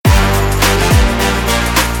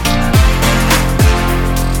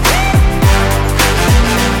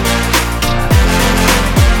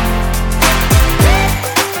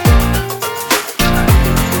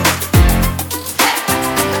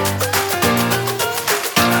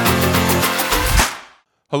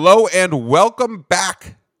Hello and welcome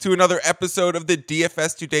back to another episode of the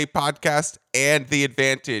DFS Today podcast and The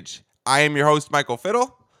Advantage. I am your host, Michael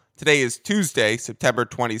Fiddle. Today is Tuesday, September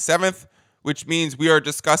 27th, which means we are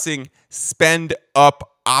discussing spend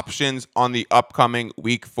up options on the upcoming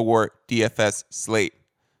Week 4 DFS slate.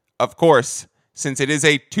 Of course, since it is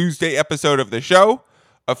a Tuesday episode of the show,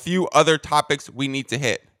 a few other topics we need to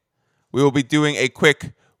hit. We will be doing a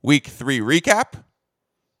quick Week 3 recap,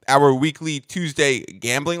 our weekly Tuesday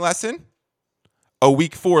gambling lesson, a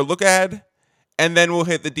Week 4 look ahead, and then we'll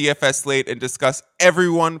hit the DFS slate and discuss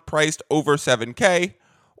everyone priced over 7K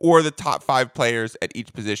or the top 5 players at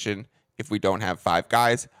each position if we don't have 5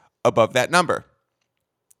 guys above that number.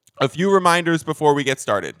 A few reminders before we get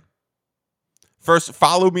started. First,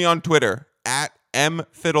 follow me on Twitter at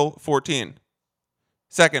mfiddle14.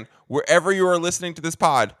 Second, wherever you are listening to this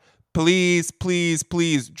pod, please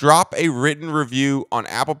drop a written review on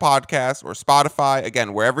Apple Podcasts or Spotify.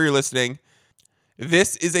 Again, wherever you're listening.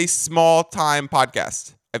 This is a small-time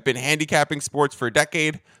podcast. I've been handicapping sports for a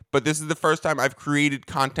decade, but this is the first time I've created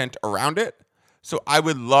content around it. So I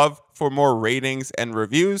would love for more ratings and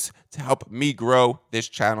reviews to help me grow this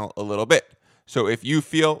channel a little bit. So if you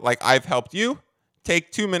feel like I've helped you,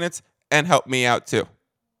 take 2 minutes and help me out too.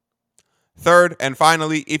 Third, and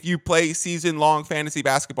finally, if you play season-long fantasy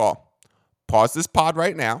basketball, pause this pod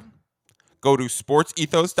right now, go to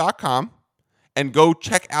sportsethos.com, and go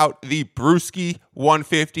check out the Brewski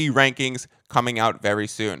 150 rankings coming out very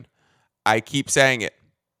soon. I keep saying it.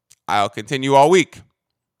 I'll continue all week.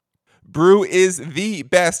 Brew is the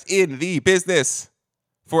best in the business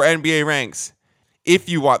for NBA ranks. If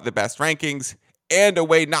you want the best rankings and a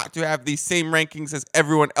way not to have the same rankings as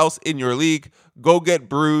everyone else in your league, go get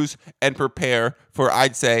Brews and prepare for,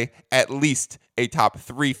 I'd say, at least a top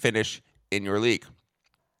 3 finish in your league.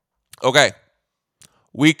 Okay,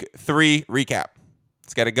 Week 3 recap.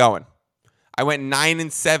 Let's get it going. I went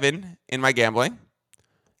 9-7 in my gambling.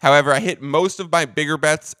 However, I hit most of my bigger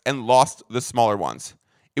bets and lost the smaller ones.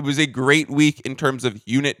 It was a great week in terms of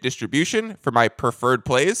unit distribution for my preferred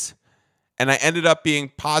plays, and I ended up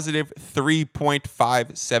being positive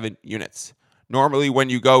 3.57 units. Normally, when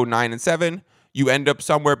you go 9-7, you end up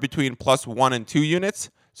somewhere between plus 1 and 2 units.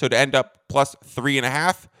 So to end up plus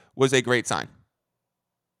 3.5 was a great sign.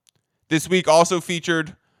 This week also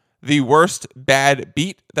featured the worst bad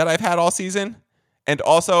beat that I've had all season, and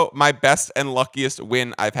also my best and luckiest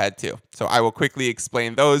win I've had too. So I will quickly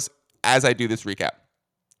explain those as I do this recap.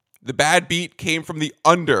 The bad beat came from the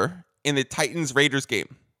under in the Titans-Raiders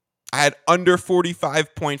game. I had under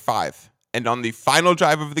 45.5, and on the final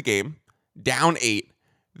drive of the game, down 8,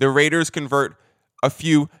 the Raiders convert a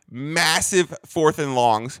few massive 4th and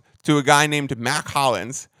longs to a guy named Mac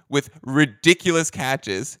Hollins with ridiculous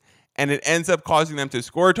catches, and it ends up causing them to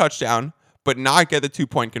score a touchdown but not get the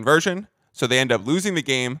 2-point conversion, so they end up losing the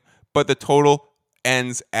game, but the total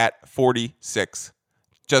ends at 46.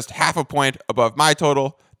 Just half a point above my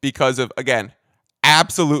total because of, again,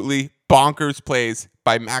 absolutely bonkers plays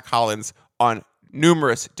by Mac Hollins on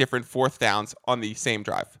numerous different 4th downs on the same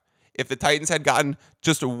drive. If the Titans had gotten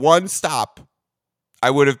just one stop, I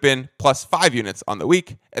would have been plus 5 units on the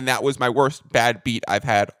week, and that was my worst bad beat I've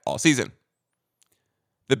had all season.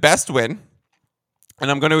 The best win, and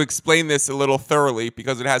I'm going to explain this a little thoroughly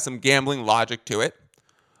because it has some gambling logic to it,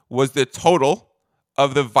 was the total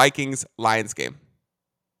of the Vikings-Lions game.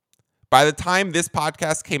 By the time this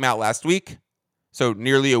podcast came out last week, so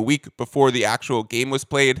nearly a week before the actual game was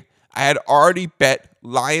played, I had already bet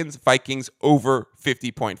Lions-Vikings over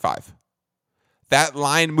 50.5. That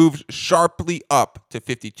line moved sharply up to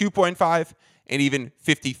 52.5 and even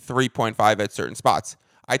 53.5 at certain spots.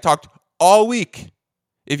 I talked all week.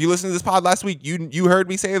 If you listened to this pod last week, you heard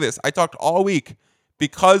me say this. I talked all week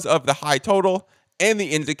because of the high total and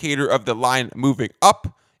the indicator of the line moving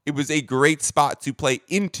up. It was a great spot to play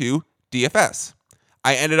into DFS.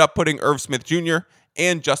 I ended up putting Irv Smith Jr.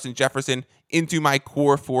 and Justin Jefferson into my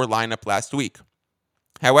core 4 lineup last week.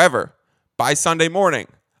 However, by Sunday morning,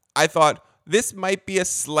 I thought this might be a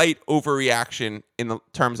slight overreaction in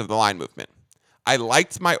terms of the line movement. I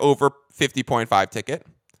liked my over 50.5 ticket.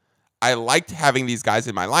 I liked having these guys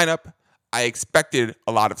in my lineup. I expected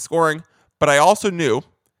a lot of scoring, but I also knew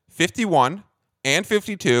 51 and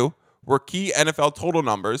 52 were key NFL total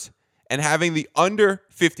numbers, and having the under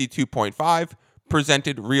 52.5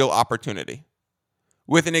 presented real opportunity.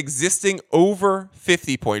 With an existing over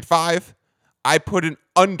 50.5, I put an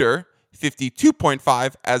under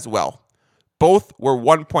 52.5 as well. Both were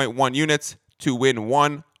 1.1 units to win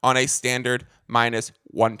 1 on a standard minus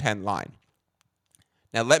 110 line.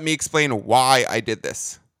 Now let me explain why I did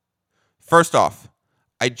this. First off,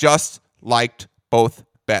 I just liked both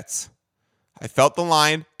bets. I felt the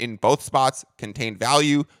line in both spots contained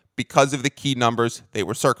value because of the key numbers they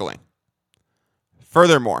were circling.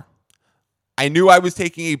 Furthermore, I knew I was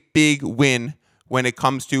taking a big win when it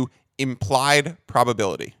comes to implied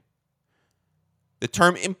probability. The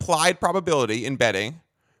term implied probability in betting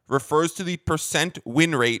refers to the percent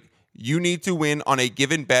win rate you need to win on a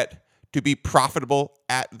given bet to be profitable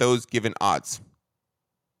at those given odds.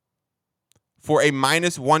 For a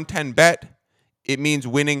minus 110 bet, it means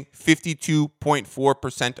winning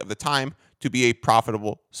 52.4% of the time to be a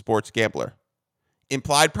profitable sports gambler.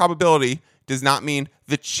 Implied probability does not mean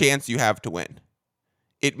the chance you have to win.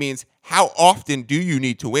 It means how often do you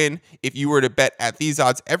need to win if you were to bet at these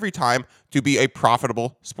odds every time to be a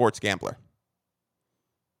profitable sports gambler.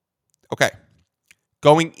 Okay,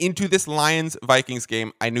 going into this Lions-Vikings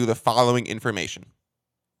game, I knew the following information.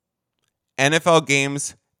 NFL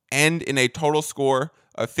games end in a total score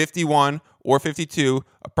of 51 or 52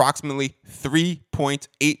 approximately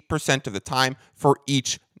 3.8% of the time for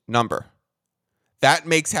each number. That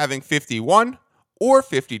makes having 51 or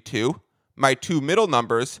 52, my two middle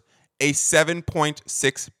numbers, a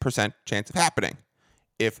 7.6% chance of happening.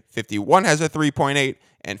 If 51 has a 3.8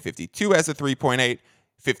 and 52 has a 3.8,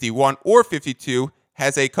 51 or 52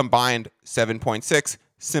 has a combined 7.6.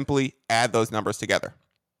 Simply add those numbers together.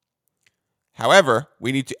 However,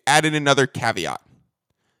 we need to add in another caveat,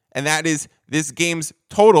 and that is this game's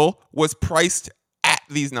total was priced at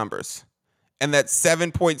these numbers. And that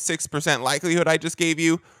 7.6% likelihood I just gave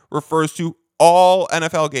you refers to all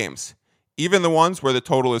NFL games, even the ones where the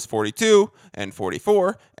total is 42 and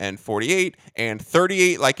 44 and 48 and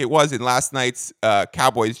 38 like it was in last night's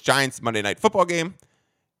Cowboys-Giants Monday Night Football game.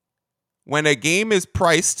 When a game is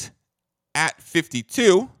priced at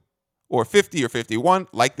 52 or 50 or 51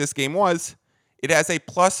 like this game was, it has a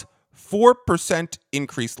plus 4%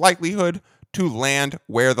 increased likelihood to land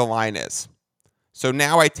where the line is. So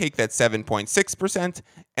now I take that 7.6%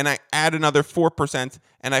 and I add another 4%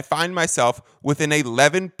 and I find myself with an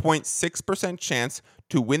 11.6% chance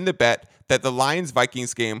to win the bet that the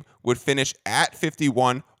Lions-Vikings game would finish at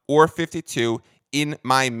 51 or 52 in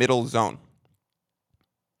my middle zone.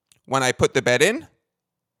 When I put the bet in,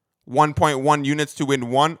 1.1 units to win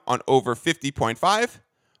 1 on over 50.5,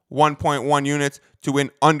 1.1 units to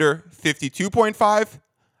win under 52.5,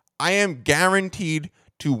 I am guaranteed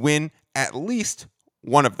to win at least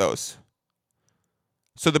one of those.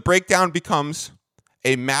 So the breakdown becomes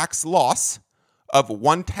a max loss of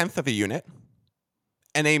 1/10 of a unit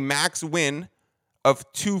and a max win of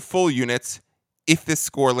 2 full units if this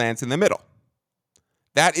score lands in the middle.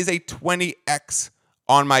 That is a 20x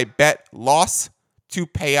on my bet loss to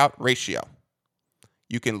payout ratio.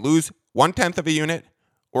 You can lose 1/10 of a unit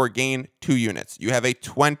or gain 2 units. You have a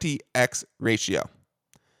 20x ratio.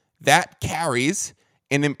 That carries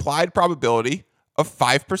an implied probability of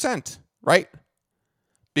 5%, right?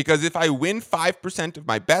 Because if I win 5% of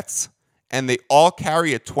my bets and they all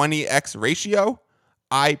carry a 20x ratio,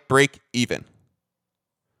 I break even.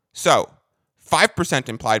 So 5%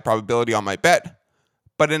 implied probability on my bet,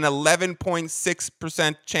 but an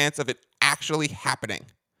 11.6% chance of it actually happening.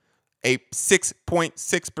 A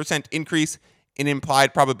 6.6% increase in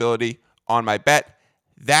implied probability on my bet.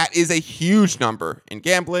 That is a huge number in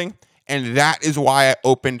gambling, and that is why I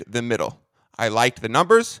opened the middle. I liked the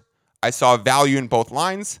numbers. I saw value in both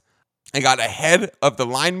lines. I got ahead of the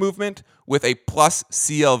line movement with a plus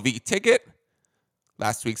CLV ticket.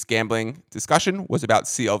 Last week's gambling discussion was about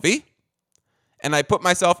CLV. And I put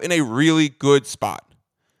myself in a really good spot.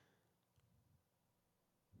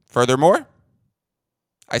 Furthermore,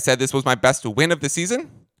 I said this was my best win of the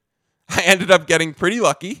season. I ended up getting pretty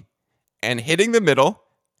lucky and hitting the middle,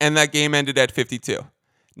 and that game ended at 52.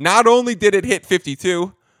 Not only did it hit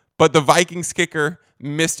 52, but the Vikings kicker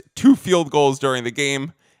missed 2 field goals during the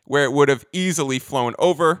game where it would have easily flown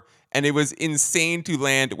over, and it was insane to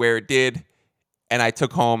land where it did, and I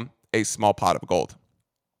took home a small pot of gold.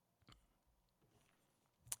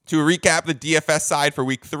 To recap the DFS side for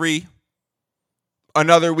week 3,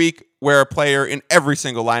 another week where a player in every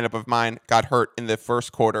single lineup of mine got hurt in the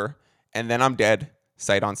first quarter, and then I'm dead,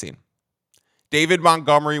 sight unseen. David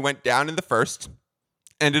Montgomery went down in the first,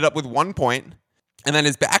 ended up with 1 point, and then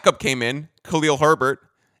his backup came in, Khalil Herbert,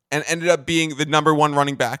 and ended up being the number 1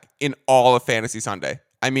 running back in all of Fantasy Sunday.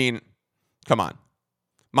 I mean, come on.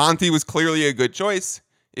 Monty was clearly a good choice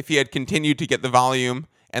if he had continued to get the volume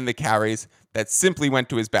and the carries that simply went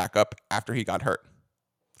to his backup after he got hurt.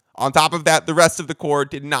 On top of that, the rest of the core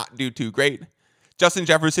did not do too great. Justin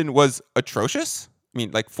Jefferson was atrocious. I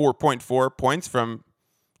mean, like 4.4 points from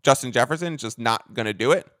Justin Jefferson, just not going to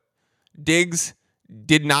do it. Diggs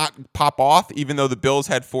did not pop off, even though the Bills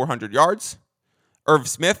had 400 yards. Irv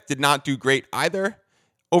Smith did not do great either.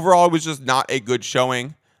 Overall, it was just not a good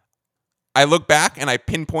showing. I look back and I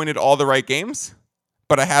pinpointed all the right games,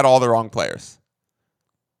 but I had all the wrong players.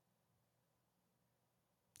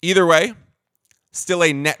 Either way, still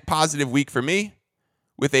a net positive week for me,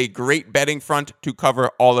 with a great betting front to cover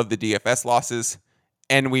all of the DFS losses,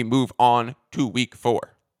 and we move on to week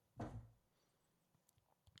 4.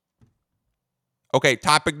 Okay,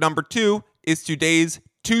 topic number 2 is today's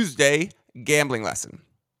Tuesday gambling lesson.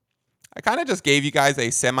 I kind of just gave you guys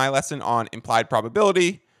a semi-lesson on implied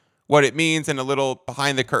probability, what it means, and a little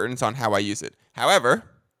behind the curtains on how I use it. However,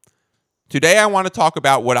 today I want to talk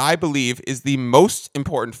about what I believe is the most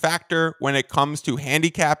important factor when it comes to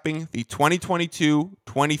handicapping the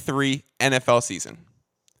 2022-23 NFL season.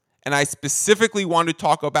 And I specifically want to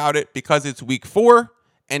talk about it because it's week 4,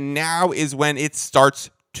 and now is when it starts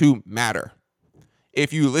to matter.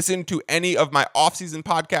 If you listen to any of my off-season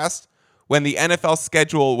podcasts, when the NFL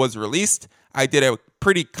schedule was released, I did a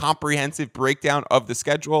pretty comprehensive breakdown of the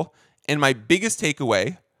schedule, and my biggest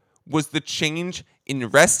takeaway was the change in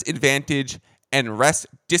rest advantage and rest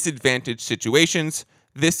disadvantage situations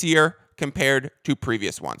this year compared to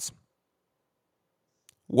previous ones.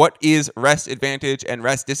 What is rest advantage and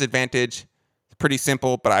rest disadvantage? It's pretty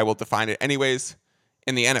simple, but I will define it anyways.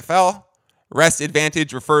 In the NFL, rest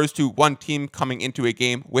advantage refers to one team coming into a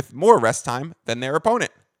game with more rest time than their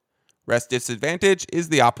opponent. Rest disadvantage is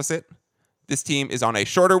the opposite. This team is on a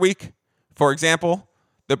shorter week. For example,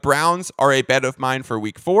 the Browns are a bet of mine for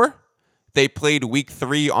week 4. They played week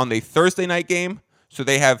 3 on the Thursday night game, so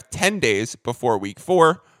they have 10 days before week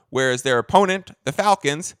 4, whereas their opponent, the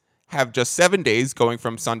Falcons, have just 7 days going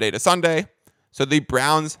from Sunday to Sunday. So the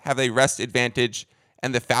Browns have a rest advantage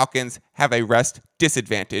and the Falcons have a rest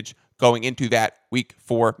disadvantage going into that week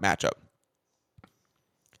 4 matchup.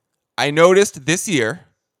 I noticed this year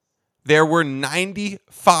there were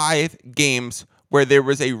 95 games where there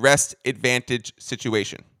was a rest advantage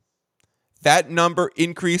situation. That number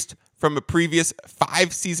increased from a previous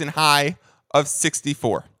 5-season high of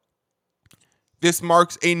 64. This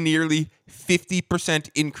marks a nearly 50%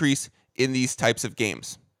 increase in these types of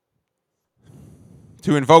games.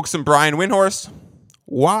 To invoke some Brian Windhorst,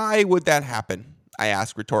 why would that happen? I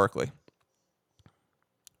ask rhetorically.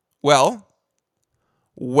 Well,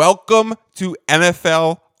 welcome to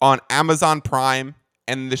NFL on Amazon Prime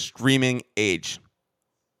and the streaming age.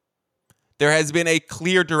 There has been a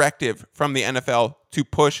clear directive from the NFL to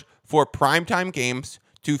push for primetime games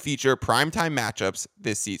to feature primetime matchups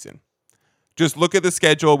this season. Just look at the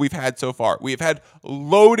schedule we've had so far. We've had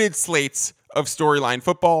loaded slates of storyline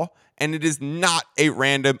football, and it is not a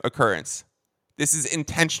random occurrence. This is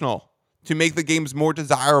intentional to make the games more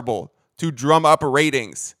desirable, to drum up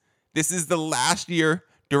ratings. This is the last year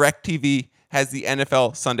DirecTV has the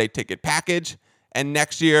NFL Sunday Ticket package, and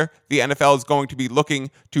next year the NFL is going to be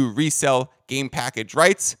looking to resell game package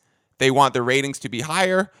rights. They want the ratings to be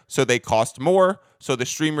higher, so they cost more. So the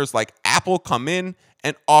streamers like Apple come in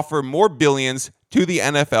and offer more billions to the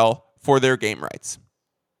NFL for their game rights.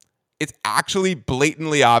 It's actually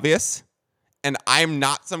blatantly obvious, and I'm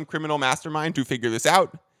not some criminal mastermind to figure this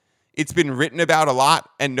out. It's been written about a lot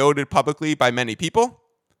and noted publicly by many people.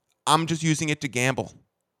 I'm just using it to gamble.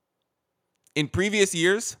 In previous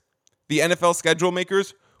years, the NFL schedule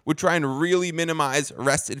makers would try and really minimize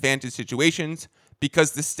rest advantage situations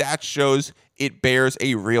because the stats shows it bears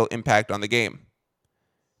a real impact on the game.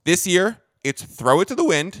 This year, it's throw it to the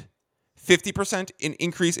wind, 50% in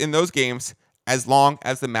increase in those games as long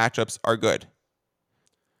as the matchups are good.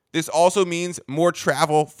 This also means more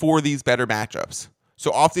travel for these better matchups.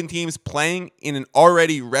 So often teams playing in an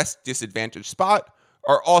already rest disadvantaged spot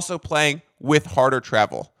are also playing with harder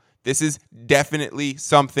travel. This is definitely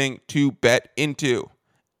something to bet into.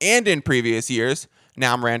 And in previous years,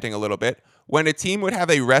 now I'm ranting a little bit, when a team would have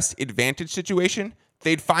a rest advantage situation,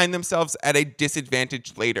 they'd find themselves at a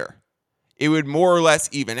disadvantage later. It would more or less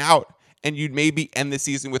even out, and you'd maybe end the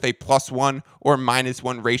season with a +1 or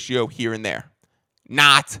 -1 ratio here and there.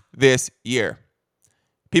 Not this year.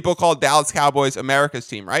 People call Dallas Cowboys America's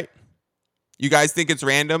team, right? You guys think it's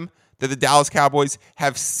random that the Dallas Cowboys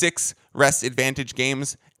have 6 rest advantage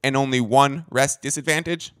games and only 1 rest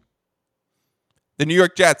disadvantage? The New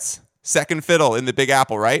York Jets, second fiddle in the Big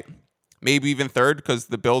Apple, right? Maybe even third because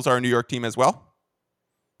the Bills are a New York team as well.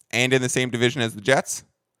 And in the same division as the Jets.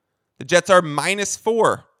 The Jets are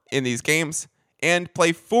 -4 in these games and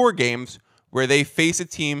play 4 games where they face a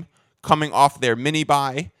team coming off their mini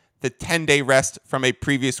bye, the 10-day rest from a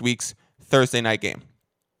previous week's Thursday night game.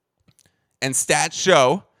 And stats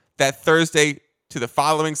show that Thursday to the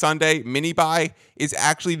following Sunday, mini bye, is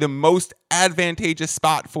actually the most advantageous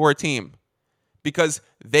spot for a team because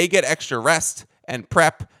they get extra rest and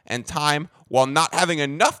prep and time while not having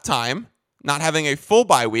enough time, not having a full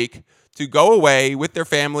bye week to go away with their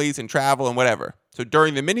families and travel and whatever. So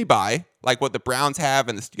during the mini bye, like what the Browns have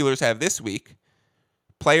and the Steelers have this week,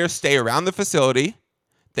 players stay around the facility,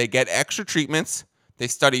 they get extra treatments, they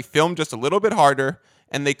study film just a little bit harder,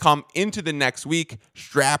 and they come into the next week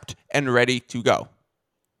strapped and ready to go.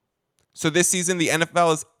 So this season, the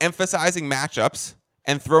NFL is emphasizing matchups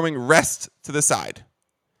and throwing rest to the side.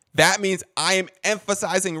 That means I am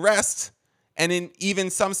emphasizing rest and in even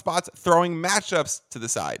some spots throwing matchups to the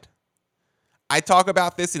side. I talk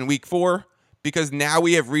about this in week 4 because now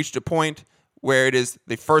we have reached a point where it is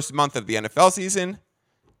the first month of the NFL season,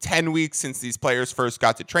 10 weeks since these players first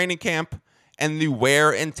got to training camp, and the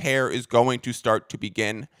wear and tear is going to start to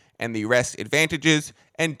begin, and the rest advantages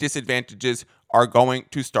and disadvantages are going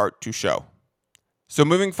to start to show. So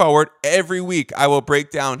moving forward, every week I will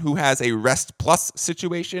break down who has a rest plus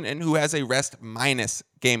situation and who has a rest minus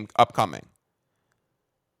game upcoming.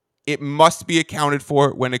 It must be accounted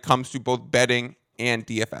for when it comes to both betting and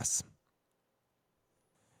DFS.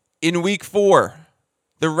 In week 4,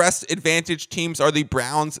 the rest advantage teams are the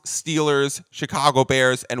Browns, Steelers, Chicago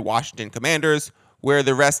Bears, and Washington Commanders, where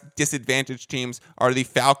the rest disadvantage teams are the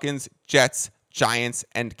Falcons, Jets, Giants,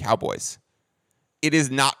 and Cowboys. It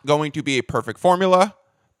is not going to be a perfect formula,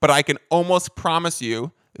 but I can almost promise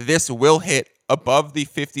you this will hit above the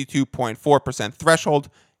 52.4% threshold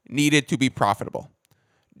needed to be profitable.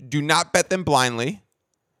 Do not bet them blindly,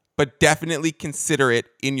 but definitely consider it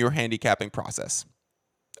in your handicapping process.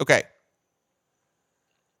 Okay.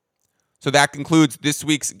 So that concludes this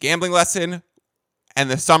week's gambling lesson. And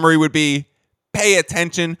the summary would be pay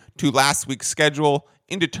attention to last week's schedule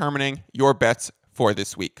in determining your bets for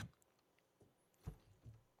this week.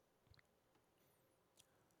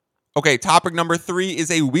 Okay, topic number 3 is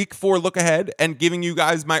a week 4 look ahead and giving you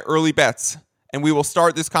guys my early bets. And we will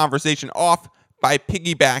start this conversation off by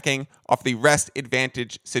piggybacking off the rest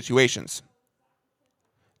advantage situations.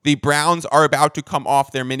 The Browns are about to come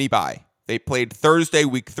off their mini bye. They played Thursday,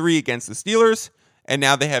 week 3 against the Steelers, and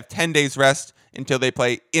now they have 10 days rest until they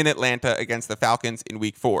play in Atlanta against the Falcons in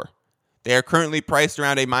week 4. They are currently priced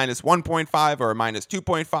around a minus 1.5 or a minus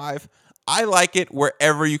 2.5. I like it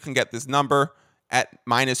wherever you can get this number at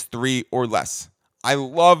minus 3 or less. I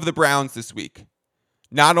love the Browns this week.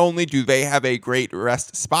 Not only do they have a great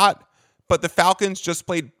rest spot, but the Falcons just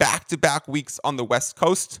played back-to-back weeks on the West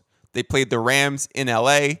Coast. They played the Rams in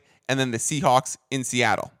LA and then the Seahawks in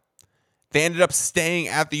Seattle. They ended up staying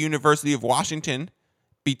at the University of Washington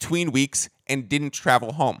between weeks and didn't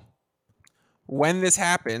travel home. When this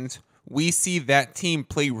happens, we see that team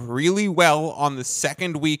play really well on the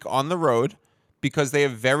second week on the road because they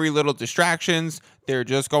have very little distractions. They're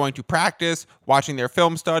just going to practice, watching their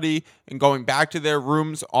film study, and going back to their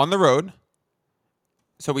rooms on the road.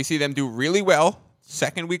 So we see them do really well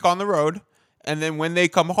second week on the road. And then when they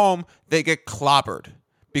come home, they get clobbered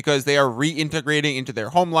because they are reintegrating into their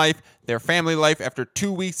home life, their family life after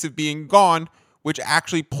 2 weeks of being gone, which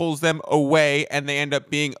actually pulls them away and they end up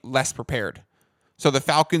being less prepared. So the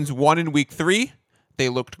Falcons won in week 3. They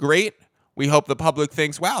looked great. We hope the public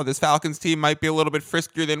thinks, wow, this Falcons team might be a little bit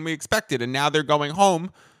friskier than we expected. And now they're going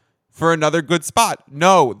home for another good spot.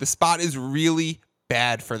 No, the spot is really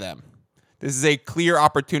bad for them. This is a clear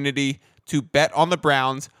opportunity to bet on the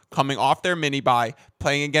Browns coming off their mini bye,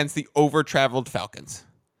 playing against the over-traveled Falcons.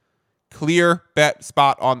 Clear bet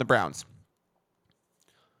spot on the Browns.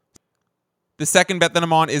 The second bet that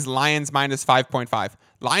I'm on is Lions minus 5.5.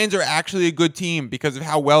 Lions are actually a good team because of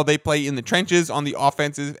how well they play in the trenches on the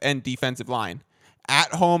offensive and defensive line.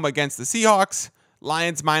 At home against the Seahawks,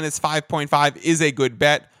 Lions minus 5.5 is a good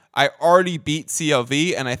bet. I already beat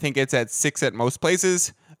CLV, and I think it's at 6 at most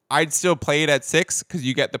places. I'd still play it at 6 because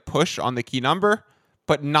you get the push on the key number,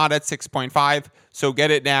 but not at 6.5. So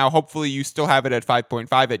get it now. Hopefully you still have it at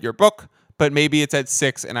 5.5 at your book, but maybe it's at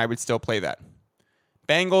 6 and I would still play that.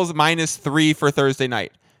 Bengals minus 3 for Thursday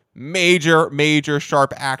night. Major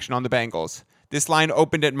sharp action on the Bengals. This line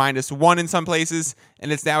opened at minus 1 in some places,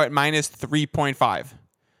 and it's now at minus 3.5.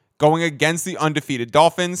 Going against the undefeated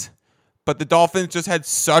Dolphins, but the Dolphins just had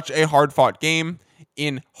such a hard-fought game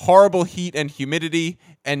in horrible heat and humidity,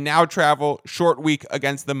 and now travel short week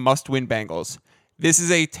against the must-win Bengals. This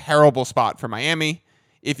is a terrible spot for Miami.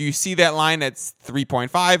 If you see that line at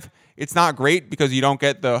 3.5, it's not great because you don't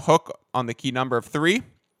get the hook on the key number of 3.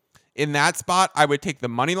 In that spot, I would take the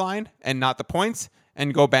money line and not the points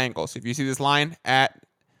and go Bengals. If you see this line at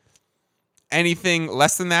anything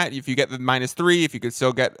less than that, if you get the minus 3, if you could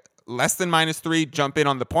still get less than -3, jump in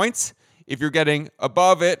on the points. If you're getting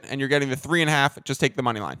above it and you're getting the 3.5, just take the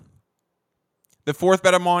money line. The fourth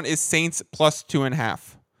bet I'm on is Saints plus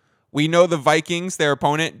 2.5. We know the Vikings, their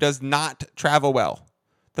opponent, does not travel well.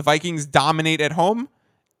 The Vikings dominate at home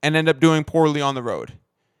and end up doing poorly on the road.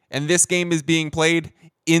 And this game is being played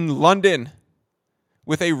in London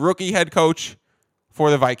with a rookie head coach for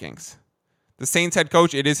the Vikings. The Saints head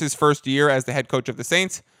coach, it is his first year as the head coach of the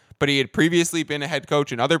Saints, but he had previously been a head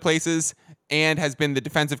coach in other places and has been the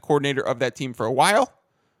defensive coordinator of that team for a while.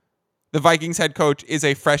 The Vikings head coach is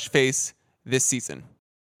a fresh face this season.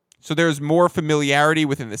 So there's more familiarity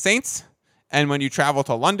within the Saints. And when you travel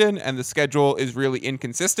to London and the schedule is really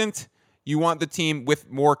inconsistent, you want the team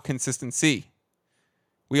with more consistency.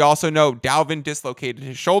 We also know Dalvin dislocated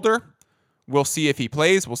his shoulder. We'll see if he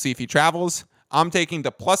plays. We'll see if he travels. I'm taking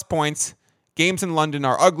the plus points. Games in London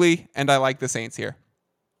are ugly, and I like the Saints here.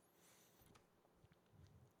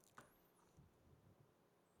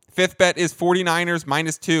 Fifth bet is 49ers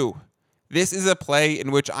 -2. This is a play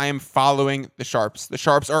in which I am following the Sharps. The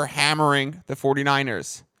Sharps are hammering the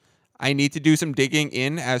 49ers. I need to do some digging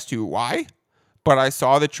in as to why, but I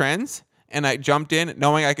saw the trends and I jumped in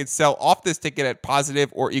knowing I could sell off this ticket at positive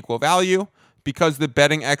or equal value because the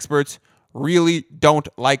betting experts really don't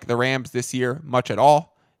like the Rams this year much at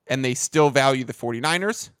all, and they still value the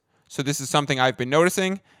 49ers. So this is something I've been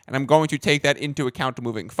noticing, and I'm going to take that into account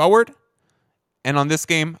moving forward. And on this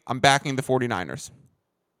game, I'm backing the 49ers.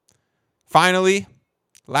 Finally,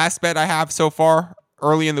 last bet I have so far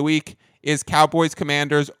early in the week is Cowboys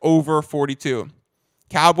Commanders over 42.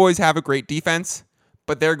 Cowboys have a great defense,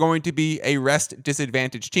 but they're going to be a rest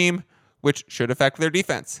disadvantaged team, which should affect their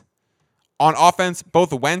defense. On offense,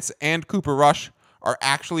 both Wentz and Cooper Rush are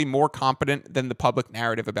actually more competent than the public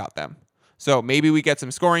narrative about them. So maybe we get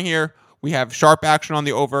some scoring here. We have sharp action on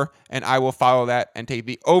the over, and I will follow that and take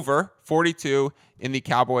the over 42 in the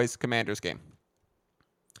Cowboys-Commanders game.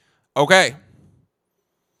 Okay.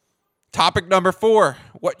 Topic number 4,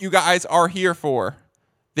 what you guys are here for.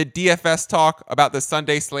 The DFS talk about the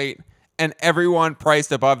Sunday slate and everyone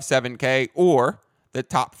priced above 7K or the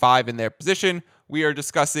top 5 in their position. We are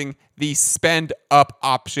discussing the spend up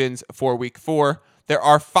options for week 4. There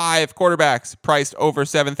are 5 quarterbacks priced over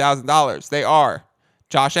 $7,000. They are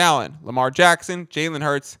Josh Allen, Lamar Jackson, Jalen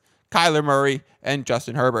Hurts, Kyler Murray, and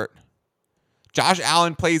Justin Herbert. Josh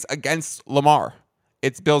Allen plays against Lamar.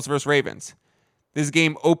 It's Bills versus Ravens. This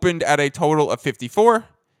game opened at a total of 54.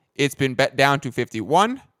 It's been bet down to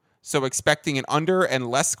 51, so expecting an under and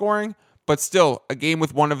less scoring, but still a game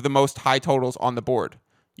with one of the most high totals on the board.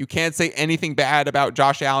 You can't say anything bad about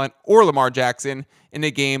Josh Allen or Lamar Jackson in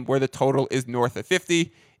a game where the total is north of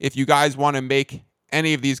 50. If you guys want to make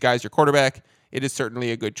any of these guys your quarterback, it is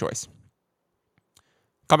certainly a good choice.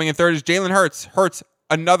 Coming in third is Jalen Hurts. Hurts,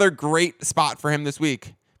 another great spot for him this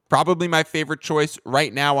week. Probably my favorite choice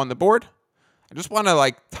right now on the board. I just want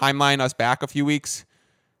to timeline us back a few weeks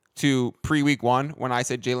to pre-week 1 when I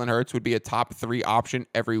said Jalen Hurts would be a top 3 option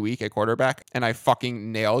every week at quarterback, and I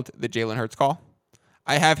fucking nailed the Jalen Hurts call.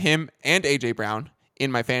 I have him and AJ Brown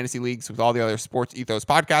in my fantasy leagues with all the other Sports Ethos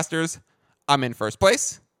podcasters. I'm in first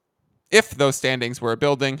place. If those standings were a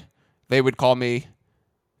building, they would call me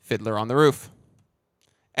Fiddler on the Roof.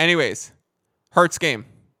 Anyways, Hurts game.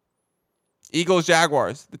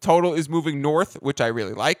 Eagles-Jaguars. The total is moving north, which I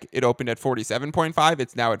really like. It opened at 47.5.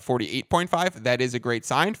 It's now at 48.5. That is a great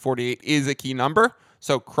sign. 48 is a key number.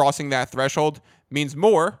 So crossing that threshold means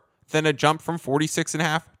more than a jump from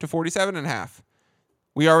 46.5 to 47.5.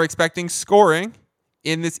 We are expecting scoring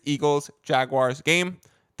in this Eagles-Jaguars game.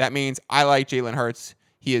 That means I like Jalen Hurts.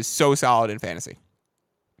 He is so solid in fantasy.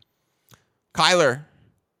 Kyler.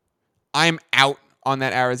 I'm out on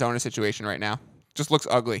that Arizona situation right now. Just looks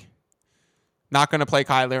ugly. Not going to play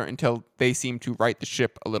Kyler until they seem to right the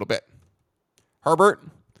ship a little bit. Herbert.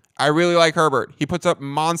 I really like Herbert. He puts up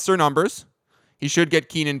monster numbers. He should get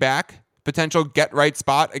Keenan back. Potential get-right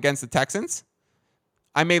spot against the Texans.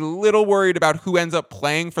 I'm a little worried about who ends up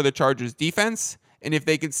playing for the Chargers defense and if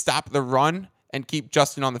they could stop the run and keep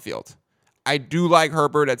Justin on the field. I do like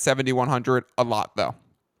Herbert at 7,100 a lot, though.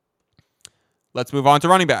 Let's move on to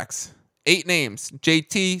running backs. 8 names: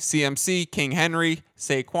 JT, CMC, King Henry,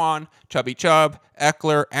 Saquon, Chubby Chubb,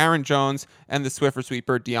 Eckler, Aaron Jones, and the Swiffer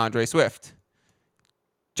sweeper DeAndre Swift.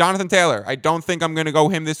 Jonathan Taylor. I don't think I'm going to go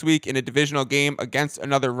him this week in a divisional game against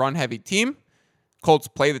another run-heavy team. Colts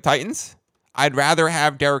play the Titans. I'd rather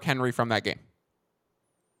have Derrick Henry from that game.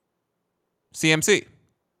 CMC.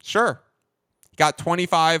 Sure. Got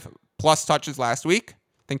 25 plus touches last week.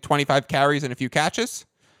 I think 25 carries and a few catches.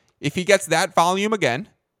 If he gets that volume again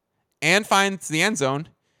and finds the end zone,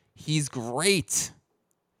 he's great.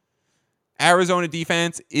 Arizona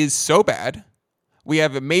defense is so bad. We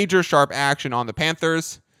have a major sharp action on the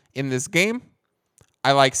Panthers in this game.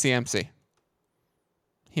 I like CMC.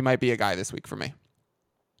 He might be a guy this week for me.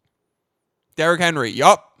 Derrick Henry.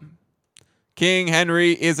 Yup. King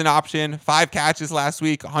Henry is an option. 5 catches last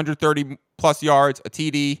week, 130 plus yards, a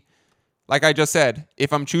TD. Like I just said,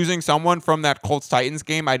 if I'm choosing someone from that Colts-Titans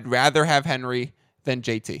game, I'd rather have Henry than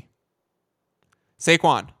JT.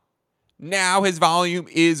 Saquon. Now his volume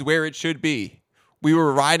is where it should be. We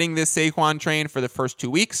were riding this Saquon train for the first 2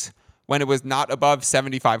 weeks when it was not above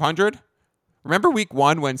 7,500. Remember week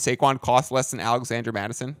 1 when Saquon cost less than Alexander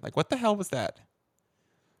Madison? Like, what the hell was that?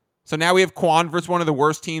 So now we have Quan versus one of the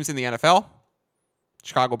worst teams in the NFL,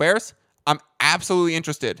 Chicago Bears. I'm absolutely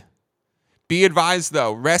interested. Be advised,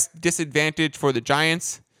 though, rest disadvantage for the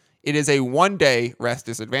Giants. It is a one-day rest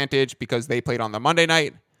disadvantage because they played on the Monday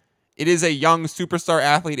night. It is a young superstar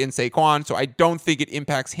athlete in Saquon, so I don't think it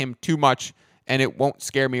impacts him too much, and it won't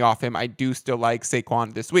scare me off him. I do still like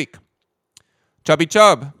Saquon this week. Chubby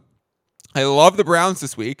Chubb. I love the Browns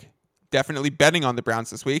this week. Definitely betting on the Browns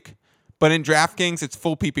this week. But in DraftKings, it's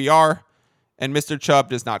full PPR, and Mr. Chubb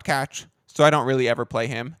does not catch, so I don't really ever play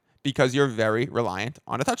him because you're very reliant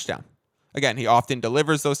on a touchdown. Again, he often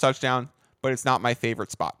delivers those touchdowns, but it's not my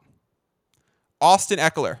favorite spot. Austin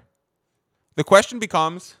Eckler. The question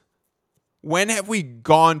becomes, when have we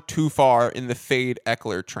gone too far in the fade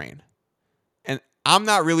Eckler train? And I'm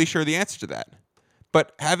not really sure the answer to that.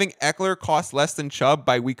 But having Eckler cost less than Chubb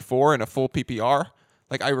by week 4 in a full PPR,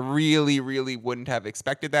 like I really, really wouldn't have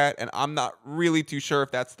expected that. And I'm not really too sure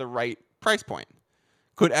if that's the right price point.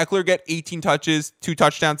 Could Eckler get 18 touches, 2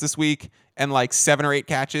 touchdowns this week, and like 7 or 8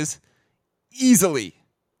 catches? Easily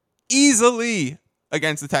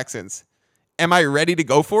against the Texans. Am I ready to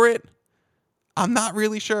go for it? I'm not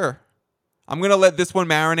really sure. I'm going to let this one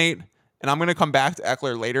marinate, and I'm going to come back to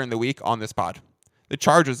Eckler later in the week on this pod. The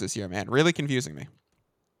Chargers this year, man, really confusing me.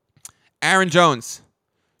 Aaron Jones.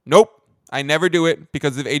 Nope. I never do it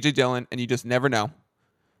because of A.J. Dillon, and you just never know.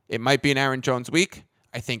 It might be an Aaron Jones week.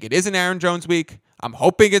 I think it is an Aaron Jones week. I'm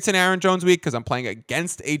hoping it's an Aaron Jones week because I'm playing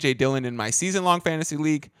against A.J. Dillon in my season-long fantasy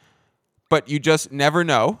league. But you just never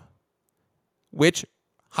know which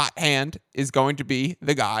hot hand is going to be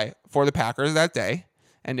the guy for the Packers that day.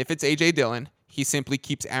 And if it's A.J. Dillon, he simply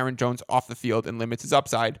keeps Aaron Jones off the field and limits his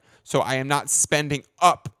upside. So I am not spending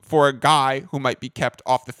up for a guy who might be kept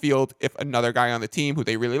off the field if another guy on the team who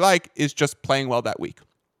they really like is just playing well that week.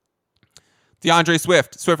 DeAndre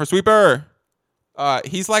Swift. Swiffer Sweeper.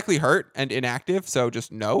 He's likely hurt and inactive, so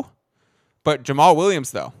just no. But Jamal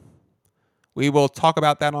Williams, though. We will talk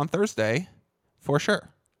about that on Thursday for sure.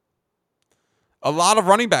 A lot of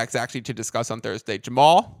running backs actually to discuss on Thursday.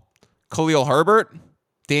 Jamal, Khalil Herbert,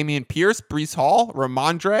 Dameon Pierce, Breece Hall,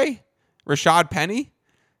 Ramondre, Rashad Penny,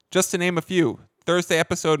 just to name a few. Thursday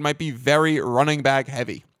episode might be very running back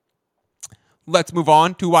heavy. Let's move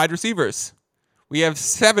on to wide receivers. We have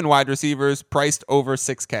 7 wide receivers priced over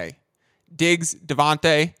 6K. Diggs,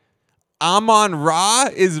 Devontae. Amon-Ra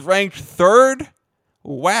is ranked 3rd.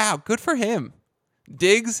 Wow, good for him.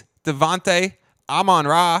 Diggs, Devontae,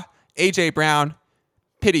 Amon-Ra, A.J. Brown,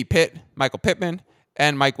 Pitty Pitt, Michael Pittman,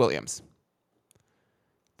 and Mike Williams.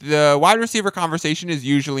 The wide receiver conversation is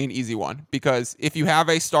usually an easy one because if you have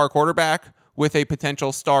a star quarterback with a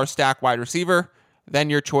potential star stack wide receiver, then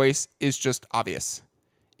your choice is just obvious.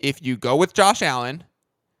 If you go with Josh Allen,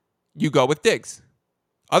 you go with Diggs.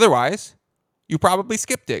 Otherwise, you probably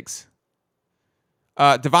skip Diggs.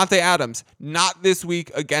 Devontae Adams, not this week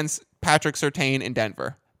against Patrick Surtain in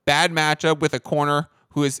Denver. Bad matchup with a corner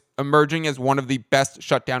who is emerging as one of the best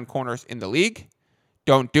shutdown corners in the league.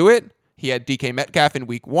 Don't do it. He had DK Metcalf in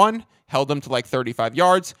week 1, held him to like 35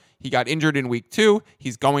 yards. He got injured in week 2.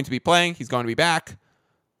 He's going to be playing. He's going to be back.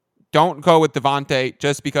 Don't go with Devontae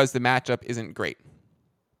just because the matchup isn't great.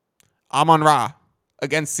 Amon-Ra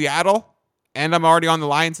against Seattle, and I'm already on the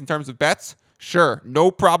Lions in terms of bets. Sure,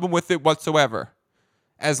 no problem with it whatsoever.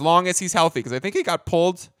 As long as he's healthy, because I think he got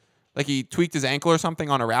pulled, like he tweaked his ankle or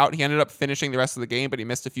something on a route. He ended up finishing the rest of the game, but he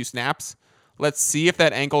missed a few snaps. Let's see if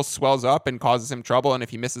that ankle swells up and causes him trouble and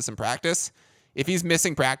if he misses some practice. If he's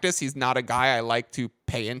missing practice, he's not a guy I like to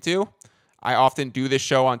pay into. I often do this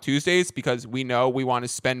show on Tuesdays because we know we want to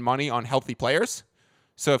spend money on healthy players.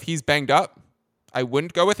 So if he's banged up, I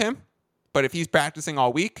wouldn't go with him. But if he's practicing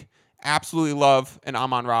all week, absolutely love an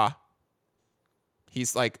Amon-Ra.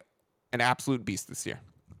 He's like an absolute beast this year.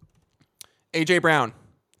 A.J. Brown.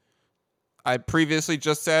 I previously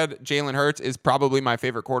just said Jalen Hurts is probably my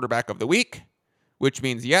favorite quarterback of the week, which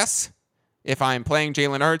means yes, if I'm playing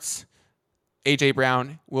Jalen Hurts, A.J.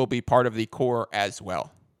 Brown will be part of the core as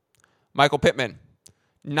well. Michael Pittman.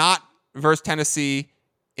 Not versus Tennessee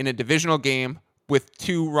in a divisional game with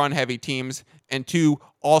two run-heavy teams and two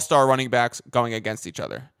all-star running backs going against each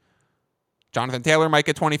other. Jonathan Taylor might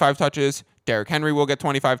get 25 touches. Derrick Henry will get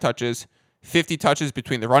 25 touches. 50 touches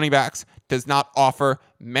between the running backs does not offer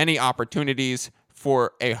many opportunities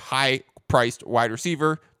for a high-priced wide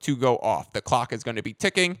receiver to go off. The clock is going to be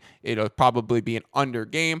ticking. It'll probably be an under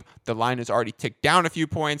game. The line has already ticked down a few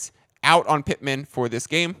points. Out on Pittman for this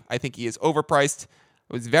game. I think he is overpriced.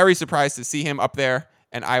 I was very surprised to see him up there,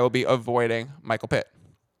 and I will be avoiding Michael Pitt.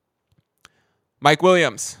 Mike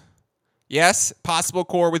Williams. Yes, possible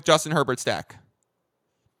core with Justin Herbert stack.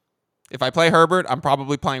 If I play Herbert, I'm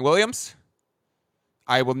probably playing Williams.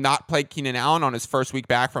 I will not play Keenan Allen on his first week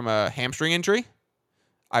back from a hamstring injury.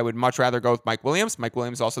 I would much rather go with Mike Williams. Mike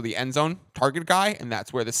Williams is also the end zone target guy, and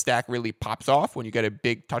that's where the stack really pops off when you get a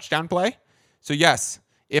big touchdown play. So yes,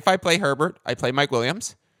 if I play Herbert, I play Mike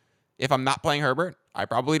Williams. If I'm not playing Herbert, I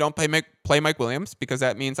probably don't play Mike Williams because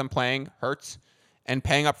that means I'm playing Hurts and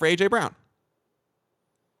paying up for A.J. Brown.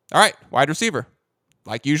 All right, wide receiver.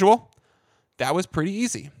 Like usual, that was pretty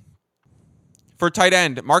easy. For tight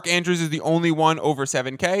end, Mark Andrews is the only one over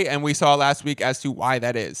 7K, and we saw last week as to why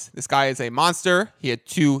that is. This guy is a monster. He had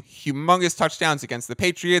two humongous touchdowns against the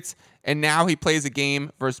Patriots, and now he plays a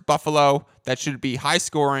game versus Buffalo that should be high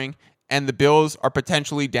scoring, and the Bills are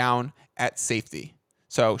potentially down at safety.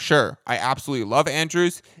 So sure, I absolutely love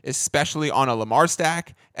Andrews, especially on a Lamar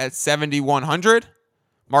stack at 7,100.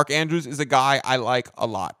 Mark Andrews is a guy I like a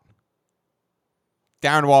lot.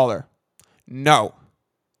 Darren Waller. No.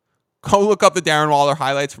 Go look up the Darren Waller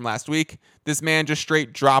highlights from last week. This man just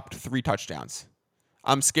straight dropped 3 touchdowns.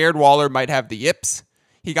 I'm scared Waller might have the yips.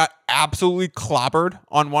 He got absolutely clobbered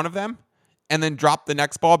on one of them and then dropped the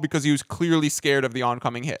next ball because he was clearly scared of the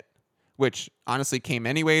oncoming hit, which honestly came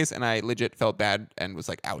anyways, and I legit felt bad and was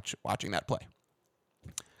like, ouch, watching that play.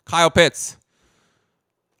 Kyle Pitts.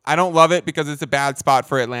 I don't love it because it's a bad spot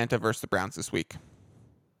for Atlanta versus the Browns this week.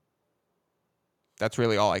 That's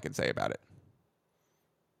really all I can say about it.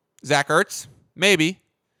 Zach Ertz, maybe.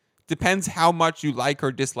 Depends how much you like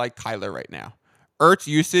or dislike Kyler right now. Ertz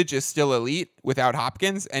usage is still elite without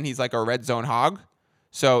Hopkins, and he's like a red zone hog.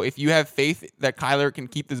 So if you have faith that Kyler can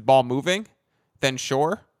keep this ball moving, then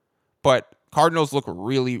sure. But Cardinals look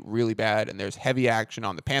really, really bad, and there's heavy action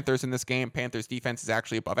on the Panthers in this game. Panthers defense is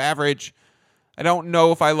actually above average. I don't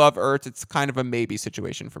know if I love Ertz. It's kind of a maybe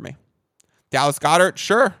situation for me. Dallas Goedert,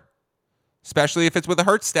 sure. Especially if it's with a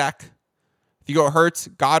Hurts stack. If you go Hurts,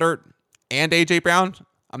 Goddard, and A.J. Brown,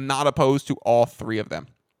 I'm not opposed to all 3 of them.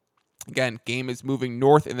 Again, game is moving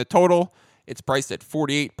north in the total. It's priced at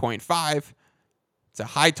 48.5. It's a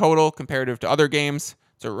high total comparative to other games.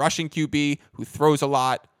 It's a rushing QB who throws a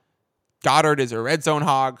lot. Goddard is a red zone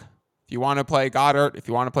hog. If you want to play Goddard, if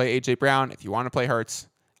you want to play A.J. Brown, if you want to play Hurts,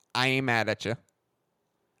 I ain't mad at you.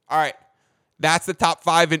 All right, that's the top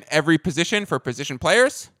 5 in every position for position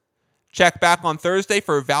players. Check back on Thursday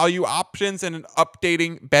for value options and an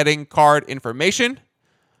updating betting card information.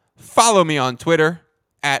 Follow me on Twitter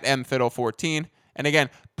at mfiddle14. And again,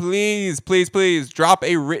 please, please, please drop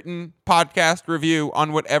a written podcast review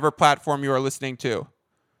on whatever platform you are listening to. All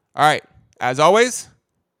right. As always,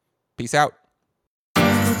 peace out.